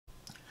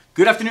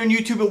Good afternoon,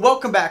 YouTube, and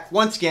welcome back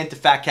once again to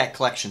Fat Cat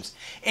Collections.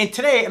 And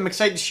today I'm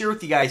excited to share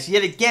with you guys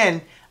yet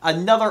again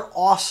another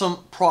awesome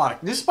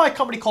product. This is by a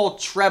company called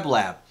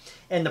Treblab,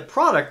 and the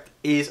product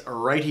is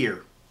right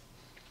here.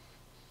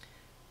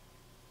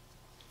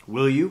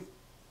 Will you?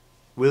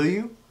 Will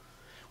you?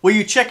 Will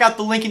you check out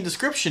the link in the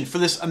description for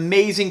this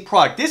amazing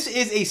product? This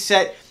is a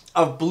set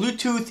of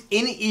Bluetooth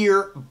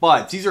in-ear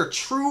buds. These are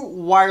true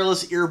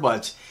wireless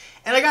earbuds.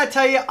 And I gotta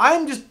tell you,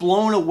 I'm just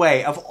blown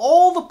away. Of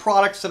all the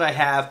products that I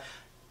have,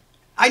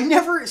 I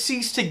never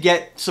cease to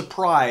get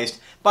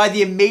surprised by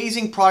the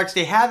amazing products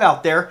they have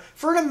out there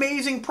for an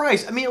amazing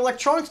price. I mean,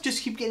 electronics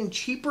just keep getting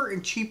cheaper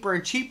and cheaper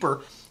and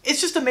cheaper. It's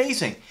just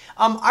amazing.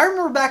 I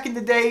remember back in the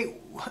day,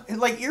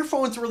 like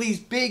earphones were these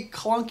big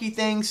clunky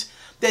things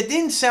that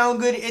didn't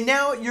sound good, and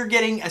now you're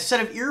getting a set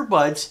of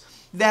earbuds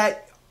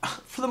that,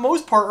 for the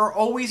most part, are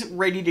always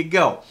ready to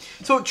go.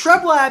 So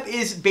Treblab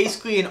is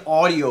basically an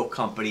audio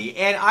company,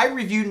 and I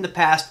reviewed in the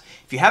past.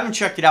 If you haven't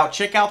checked it out,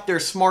 check out their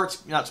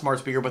not smart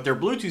speaker, but their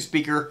Bluetooth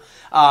speaker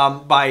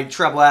by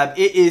Treblab.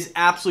 It is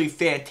absolutely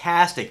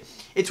fantastic.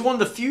 It's one of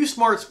the few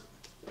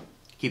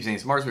keep saying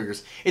smart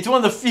speakers. It's one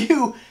of the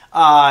few,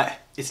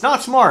 it's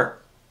not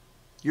smart.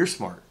 You're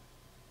smart.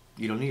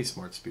 You don't need a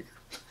smart speaker.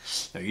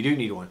 No, you do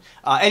need one.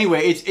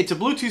 Anyway, it's a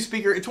Bluetooth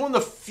speaker. It's one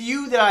of the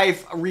few that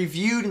I've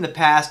reviewed in the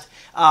past,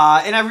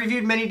 and I've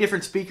reviewed many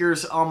different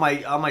speakers on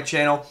my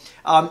channel.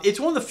 It's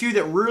one of the few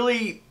that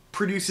really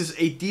produces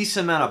a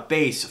decent amount of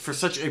bass for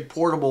such a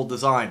portable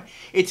design.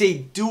 It's a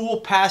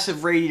dual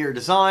passive radiator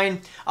design.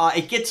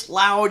 It gets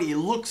loud. It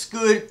looks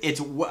good. It's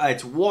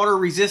water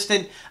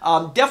resistant.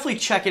 Definitely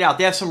check it out.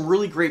 They have some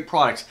really great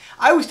products.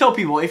 I always tell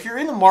people, if you're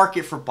in the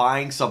market for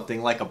buying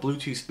something like a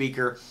Bluetooth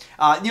speaker,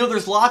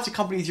 there's lots of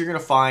companies you're going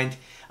to find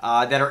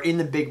that are in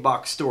the big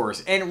box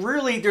stores. And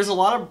really, there's a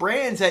lot of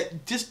brands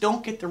that just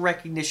don't get the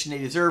recognition they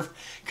deserve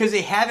because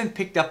they haven't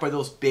picked up by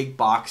those big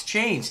box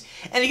chains.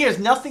 And again, there's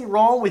nothing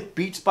wrong with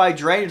Beats by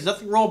Dre. There's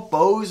nothing wrong with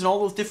Bose and all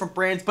those different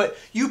brands, but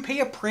you pay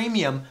a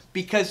premium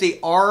because they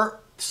are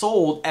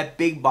sold at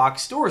big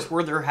box stores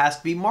where there has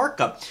to be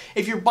markup.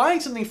 If you're buying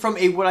something from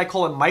what I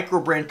call a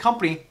micro brand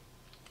company,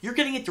 you're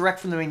getting it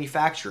direct from the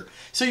manufacturer.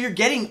 So you're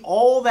getting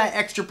all that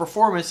extra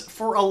performance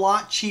for a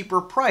lot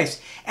cheaper price.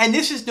 And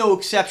this is no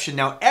exception.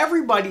 Now,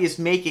 everybody is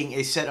making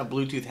a set of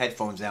Bluetooth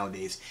headphones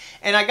nowadays.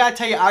 And I gotta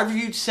tell you, I've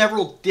reviewed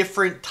several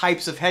different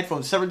types of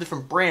headphones, several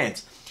different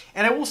brands.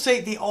 And I will say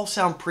they all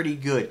sound pretty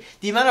good.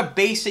 The amount of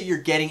bass that you're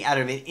getting out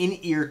of an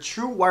in-ear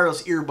true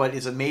wireless earbud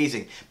is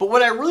amazing. But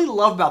what I really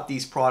love about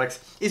these products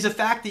is the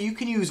fact that you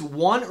can use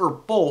one or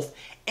both,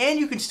 and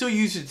you can still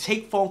use it to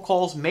take phone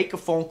calls, make a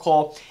phone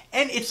call,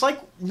 and it's like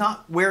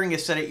not wearing a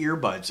set of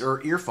earbuds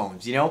or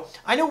earphones, you know?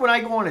 I know when I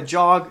go on a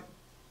jog,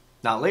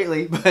 not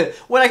lately, but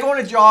when I go on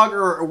a jog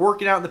or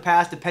working out in the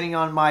past, depending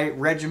on my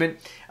regiment,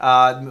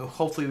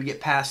 hopefully we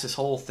get past this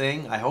whole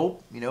thing, I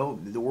hope. You know,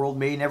 the world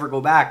may never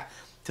go back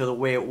to the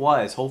way it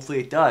was. Hopefully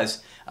it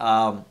does.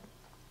 And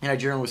I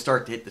generally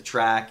start to hit the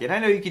track, and I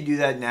know you can do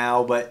that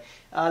now, but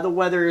the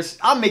weather is,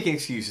 I'm making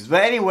excuses.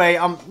 But anyway,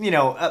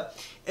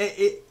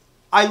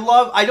 I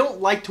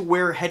don't like to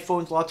wear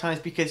headphones a lot of times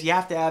because you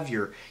have to have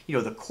your,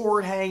 the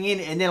cord hanging,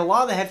 and then a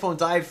lot of the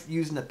headphones I've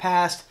used in the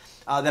past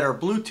that are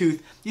Bluetooth,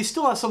 you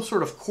still have some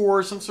sort of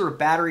cord, some sort of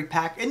battery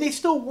pack, and they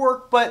still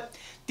work, but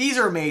these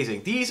are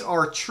amazing. These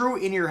are true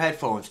in-ear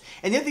headphones.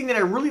 And the other thing that I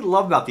really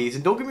love about these,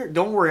 and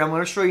don't worry, I'm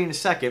going to show you in a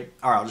second.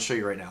 All right, I'll just show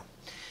you right now.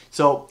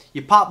 So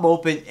you pop them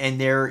open,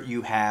 and there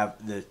you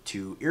have the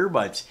two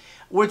earbuds.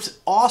 What's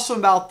awesome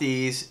about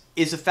these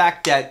is the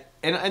fact that,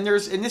 and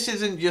this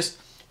isn't just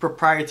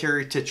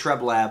proprietary to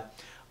Treblab,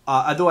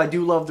 although I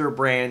do love their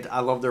brand,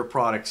 I love their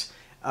products.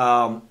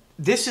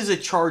 This is a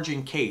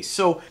charging case.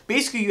 So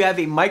basically you have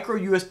a micro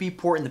USB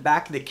port in the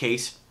back of the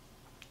case,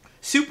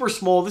 super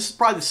small. This is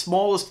probably the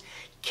smallest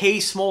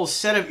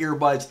set of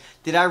earbuds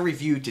that I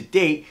reviewed to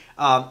date.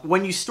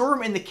 When you store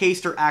them in the case,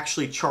 they're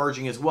actually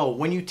charging as well.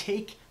 When you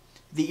take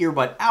the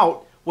earbud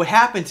out, what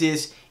happens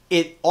is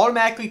it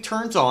automatically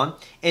turns on,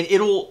 and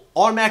it'll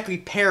automatically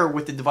pair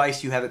with the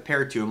device you have it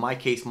paired to, in my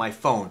case, my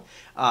phone.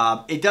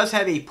 It does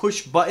have a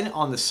push button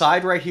on the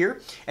side right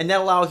here, and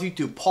that allows you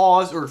to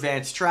pause or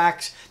advance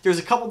tracks. There's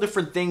a couple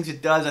different things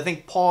it does. I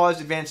think pause,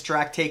 advance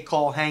track, take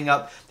call, hang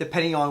up,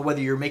 depending on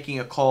whether you're making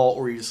a call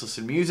or you just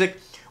listen to music.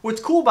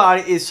 What's cool about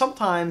it is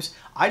sometimes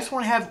I just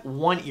want to have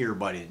one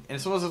earbud in. And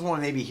sometimes I just want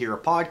to maybe hear a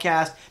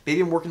podcast, maybe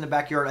I'm working in the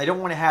backyard. I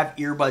don't want to have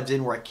earbuds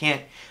in where I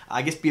can't,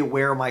 I guess, be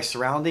aware of my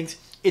surroundings.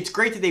 It's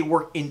great that they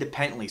work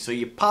independently. So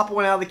you pop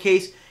one out of the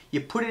case, you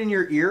put it in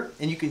your ear,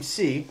 and you can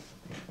see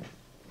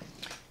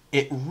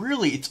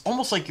it's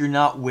almost like you're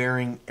not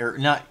wearing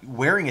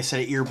a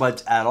set of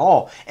earbuds at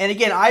all. And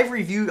again, I've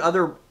reviewed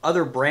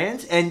other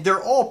brands, and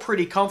they're all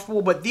pretty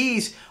comfortable, but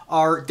these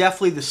are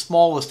definitely the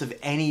smallest of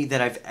any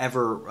that I've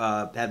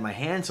ever had my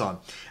hands on.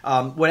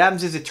 What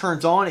happens is it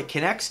turns on, it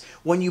connects.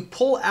 When you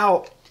pull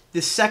out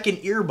the second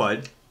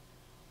earbud,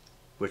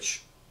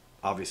 which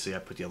obviously I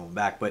put the other one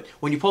back, but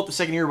when you pull up the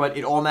second earbud,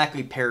 it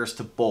automatically pairs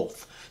to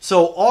both.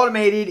 So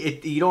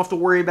automated, you don't have to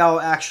worry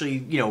about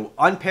actually,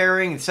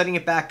 unpairing and setting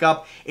it back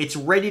up. It's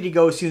ready to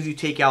go as soon as you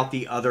take out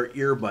the other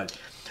earbud.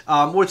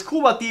 What's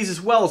cool about these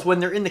as well is when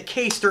they're in the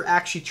case, they're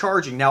actually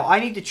charging. Now, I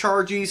need to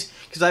charge these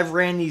because I've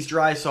ran these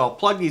dry, so I'll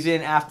plug these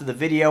in after the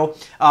video.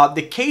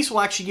 The case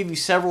will actually give you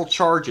several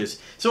charges.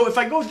 So if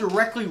I go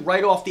directly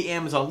right off the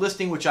Amazon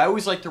listing, which I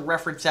always like to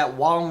reference that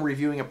while I'm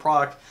reviewing a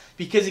product,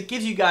 because it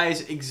gives you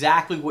guys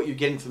exactly what you're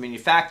getting from the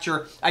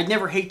manufacturer. I'd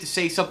never hate to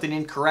say something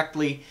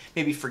incorrectly,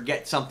 maybe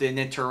forget something, and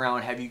then turn around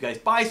and have you guys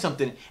buy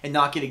something and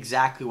not get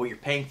exactly what you're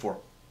paying for.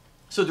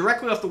 So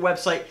directly off the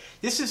website,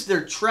 this is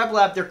their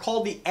Treblab. They're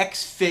called the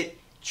xFit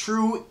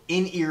True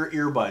In-Ear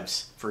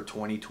Earbuds for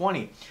 2020.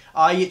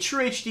 You get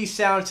true HD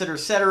sound, etc.,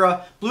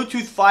 etc.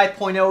 Bluetooth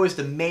 5.0 is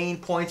the main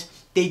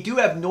points. They do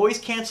have noise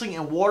canceling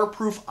and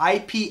waterproof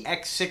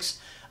IPX6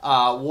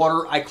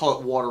 water. I call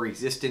it water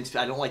resistance.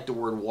 I don't like the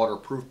word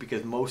waterproof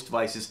because most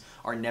devices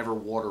are never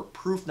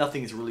waterproof.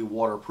 Nothing is really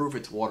waterproof.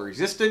 It's water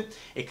resistant.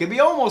 It could be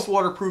almost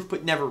waterproof,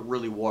 but never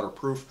really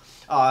waterproof.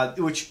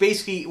 Which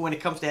basically, when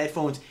it comes to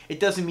headphones, it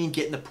doesn't mean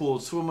get in the pool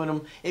and swim in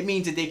them. It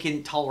means that they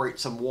can tolerate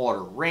some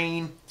water,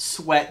 rain,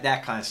 sweat,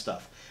 that kind of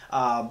stuff.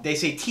 They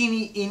say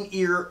teeny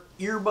in-ear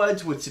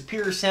earbuds with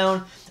superior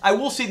sound. I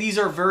will say these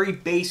are very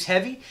bass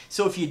heavy.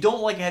 So if you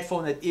don't like a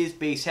headphone that is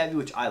bass heavy,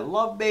 which I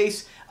love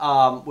bass,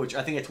 which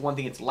I think it's one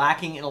thing it's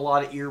lacking in a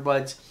lot of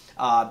earbuds,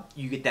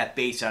 you get that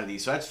bass out of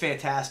these. So that's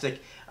fantastic.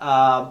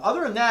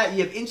 Other than that,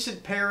 you have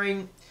instant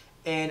pairing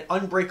and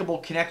unbreakable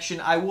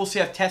connection. I will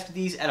say I've tested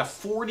these at a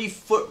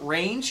 40-foot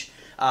range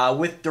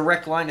with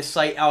direct line of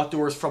sight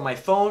outdoors from my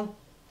phone.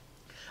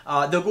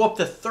 They'll go up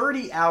to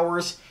 30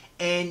 hours.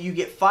 And you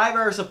get 5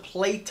 hours of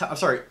playtime.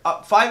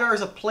 5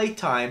 hours of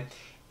playtime,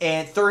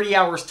 and 30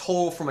 hours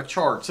total from a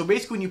charge. So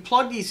basically, when you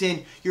plug these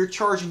in, you're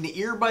charging the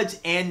earbuds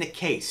and the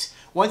case.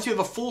 Once you have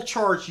a full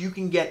charge, you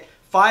can get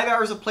 5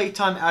 hours of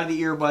playtime out of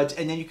the earbuds,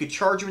 and then you could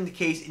charge them in the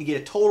case, and you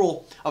get a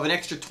total of an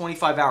extra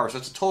 25 hours. So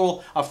it's a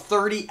total of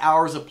 30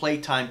 hours of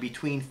playtime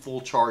between full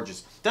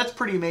charges. That's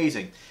pretty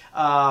amazing.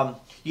 You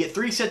get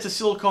 3 sets of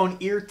silicone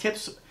ear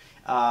tips,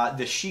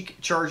 the chic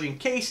charging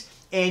case,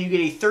 and you get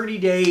a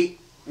 30-day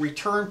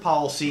return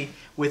policy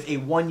with a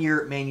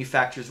 1-year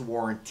manufacturer's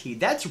warranty.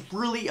 That's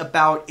really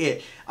about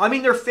it. I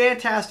mean, they're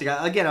fantastic.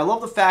 Again, I love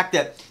the fact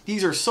that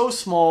these are so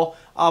small.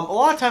 A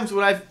lot of times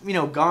when I've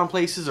gone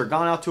places or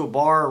gone out to a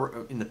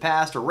bar in the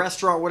past or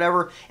restaurant or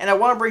whatever, and I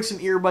want to bring some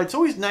earbuds, it's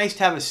always nice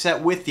to have a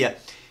set with you.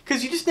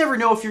 Because you just never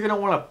know if you're going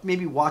to want to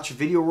maybe watch a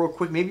video real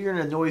quick. Maybe you're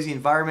in a noisy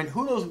environment.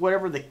 Who knows,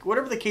 whatever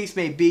the case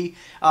may be.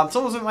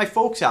 Someone's at my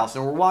folks' house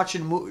and we're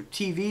watching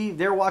TV.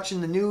 They're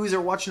watching the news. They're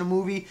watching a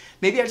movie.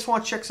 Maybe I just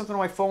want to check something on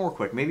my phone real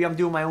quick. Maybe I'm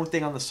doing my own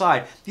thing on the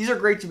side. These are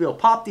great to be able to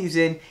pop these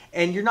in,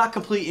 and you're not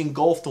completely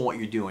engulfed in what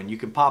you're doing. You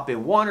can pop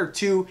in 1 or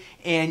 2,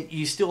 and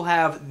you still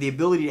have the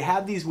ability to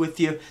have these with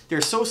you.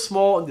 They're so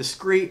small and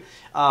discreet.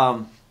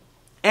 And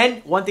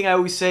one thing I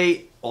always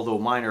say, although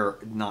mine are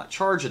not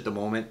charged at the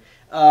moment,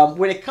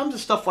 when it comes to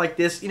stuff like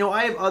this,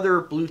 I have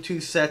other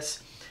Bluetooth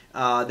sets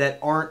that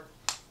aren't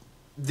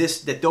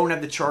that don't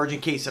have the charging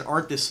case, that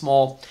aren't this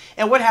small.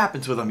 And what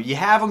happens with them? You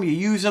have them, you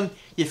use them,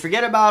 you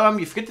forget about them,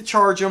 you forget to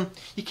charge them.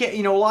 You can't,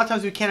 a lot of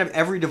times we can't have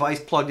every device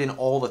plugged in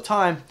all the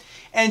time.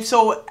 And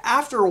so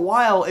after a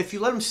while, if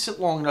you let them sit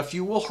long enough,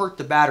 you will hurt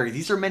the battery.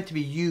 These are meant to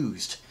be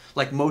used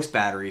like most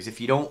batteries.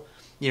 If you don't,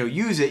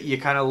 use it, you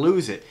kind of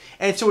lose it.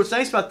 And so what's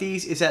nice about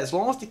these is that as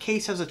long as the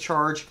case has a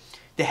charge,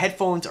 the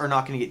headphones are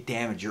not going to get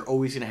damaged. You're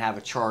always going to have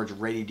a charge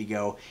ready to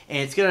go, and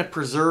it's going to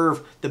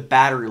preserve the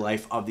battery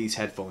life of these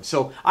headphones.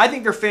 So I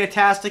think they're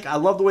fantastic. I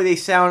love the way they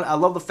sound. I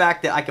love the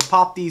fact that I can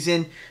pop these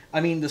in. I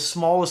mean, the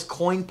smallest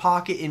coin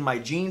pocket in my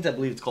jeans, I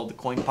believe it's called the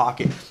coin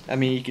pocket. I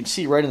mean, you can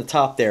see right on the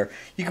top there.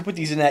 You can put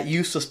these in that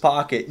useless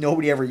pocket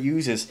nobody ever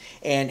uses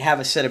and have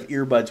a set of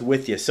earbuds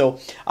with you. So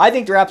I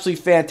think they're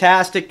absolutely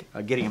fantastic.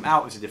 Getting them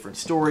out is a different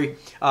story.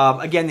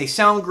 Again, they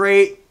sound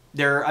great.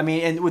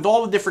 And with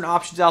all the different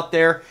options out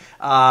there,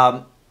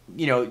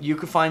 you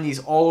can find these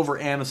all over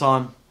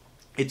Amazon.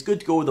 It's good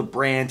to go with a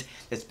brand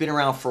that's been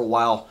around for a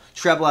while.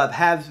 Treblab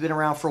has been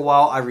around for a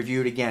while. I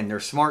reviewed again. They're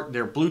smart.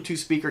 They're Bluetooth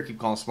speaker. I keep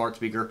calling it smart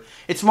speaker.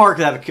 It's smart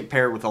because I have it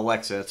compared with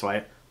Alexa. That's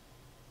why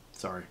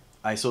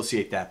I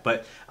associate that.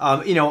 But,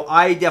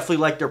 I definitely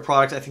like their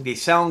products. I think they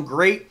sound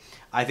great.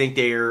 I think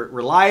they're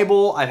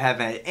reliable. I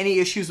haven't had any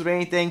issues with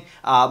anything.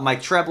 My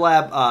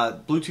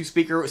Treblab Bluetooth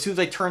speaker, as soon as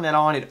I turn that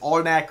on, it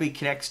automatically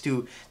connects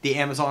to the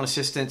Amazon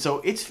Assistant.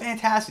 So it's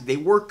fantastic. They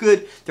work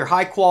good. They're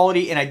high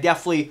quality, and I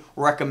definitely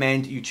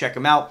recommend you check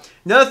them out.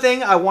 Another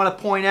thing I want to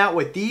point out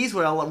with these,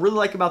 what I really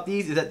like about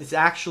these, is that it's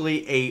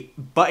actually a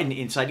button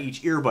inside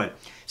each earbud.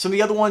 Some of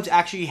the other ones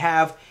actually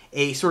have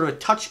a sort of a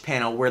touch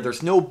panel where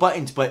there's no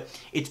buttons, but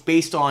it's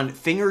based on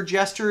finger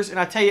gestures. And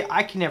I tell you,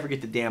 I can never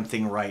get the damn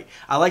thing right.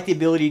 I like the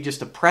ability just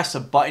to press a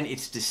button.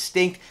 It's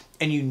distinct,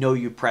 and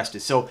you pressed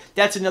it. So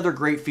that's another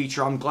great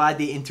feature. I'm glad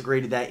they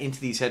integrated that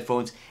into these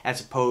headphones as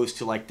opposed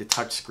to like the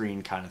touch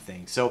screen kind of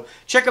thing. So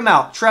check them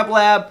out.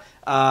 Treblab,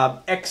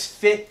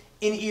 xFit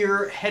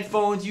in-ear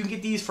headphones. You can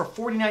get these for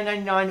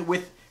 $49.99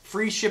 with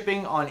free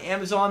shipping on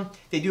Amazon.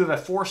 They do have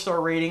a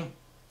 4-star rating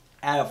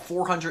out of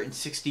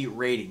 460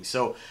 ratings.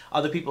 So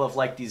other people have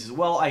liked these as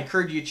well. I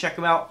encourage you to check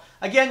them out.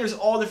 Again, there's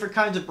all different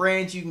kinds of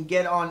brands you can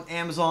get on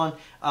Amazon.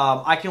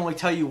 I can only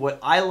tell you what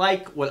I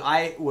like, what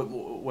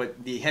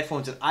the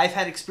headphones that I've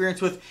had experience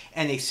with,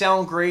 and they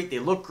sound great, they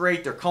look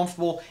great, they're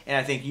comfortable, and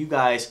I think you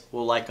guys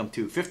will like them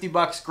too. 50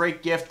 bucks,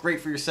 great gift,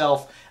 great for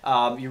yourself.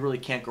 You really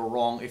can't go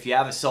wrong. If you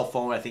have a cell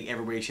phone, I think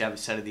everybody should have a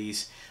set of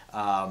these.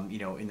 You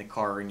know, in the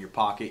car, in your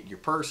pocket, your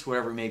purse,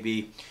 whatever it may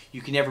be.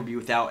 You can never be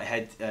without a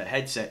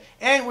headset.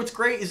 And what's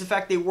great is the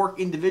fact they work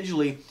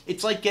individually.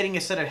 It's like getting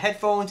a set of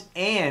headphones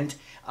and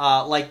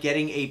like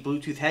getting a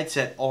Bluetooth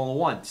headset all in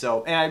one.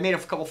 So, and I made a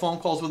couple phone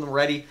calls with them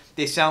already.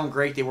 They sound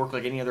great. They work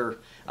like any other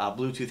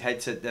Bluetooth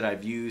headset that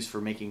I've used for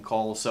making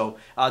calls. So,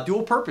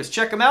 dual purpose.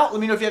 Check them out.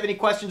 Let me know if you have any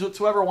questions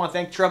whatsoever. I want to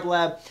thank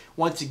Treblab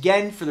once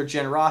again for their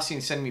generosity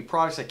in sending me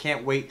products. I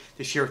can't wait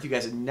to share with you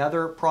guys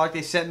another product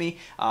they sent me,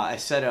 a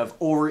set of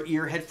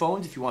over-ear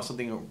headphones. If you want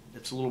something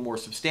that's a little more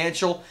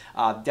substantial,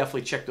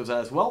 definitely check those out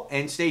as well.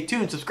 And stay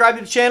tuned. Subscribe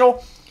to the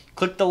channel.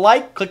 Click the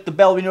like. Click the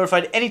bell to be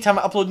notified anytime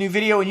I upload a new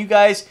video. And you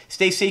guys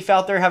stay safe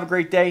out there. Have a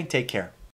great day. Take care.